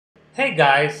Hey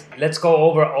guys, let's go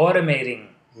over automating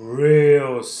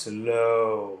real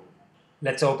slow.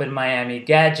 Let's open Miami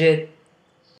Gadget,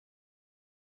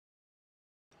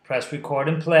 press record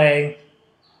and play,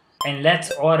 and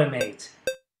let's automate.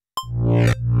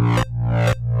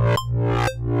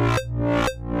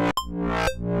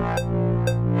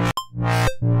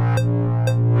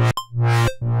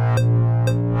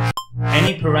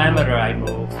 Any parameter I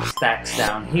move stacks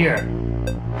down here.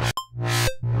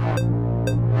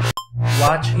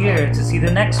 Watch here to see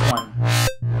the next one.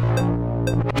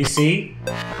 You see?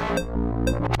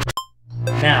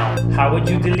 Now, how would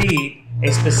you delete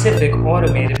a specific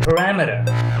automated parameter?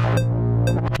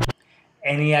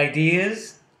 Any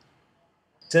ideas?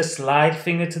 Just slide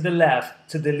finger to the left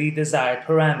to delete desired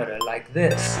parameter like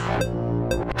this.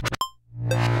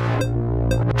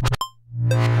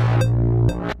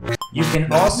 You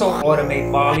can also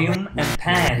automate volume and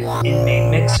pan in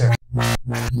main mixer.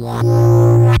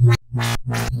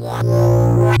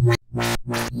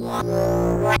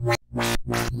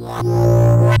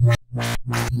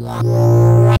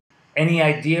 Any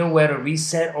idea where to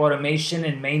reset automation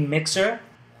in main mixer?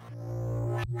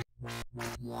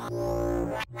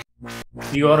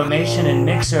 The automation in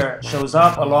mixer shows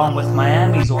up along with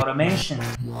Miami's automation.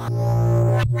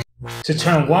 To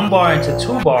turn one bar into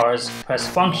 2 bars, press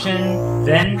function,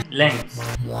 then length.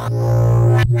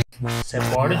 Set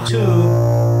bar to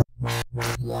 2.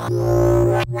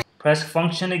 Press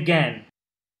function again.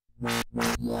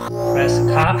 Press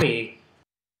copy.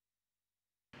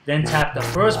 Then tap the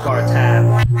first bar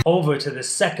tab over to the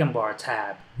second bar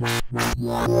tab.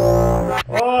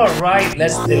 Alright,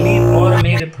 let's delete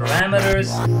automated parameters,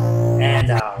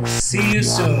 and I'll see you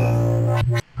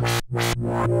soon.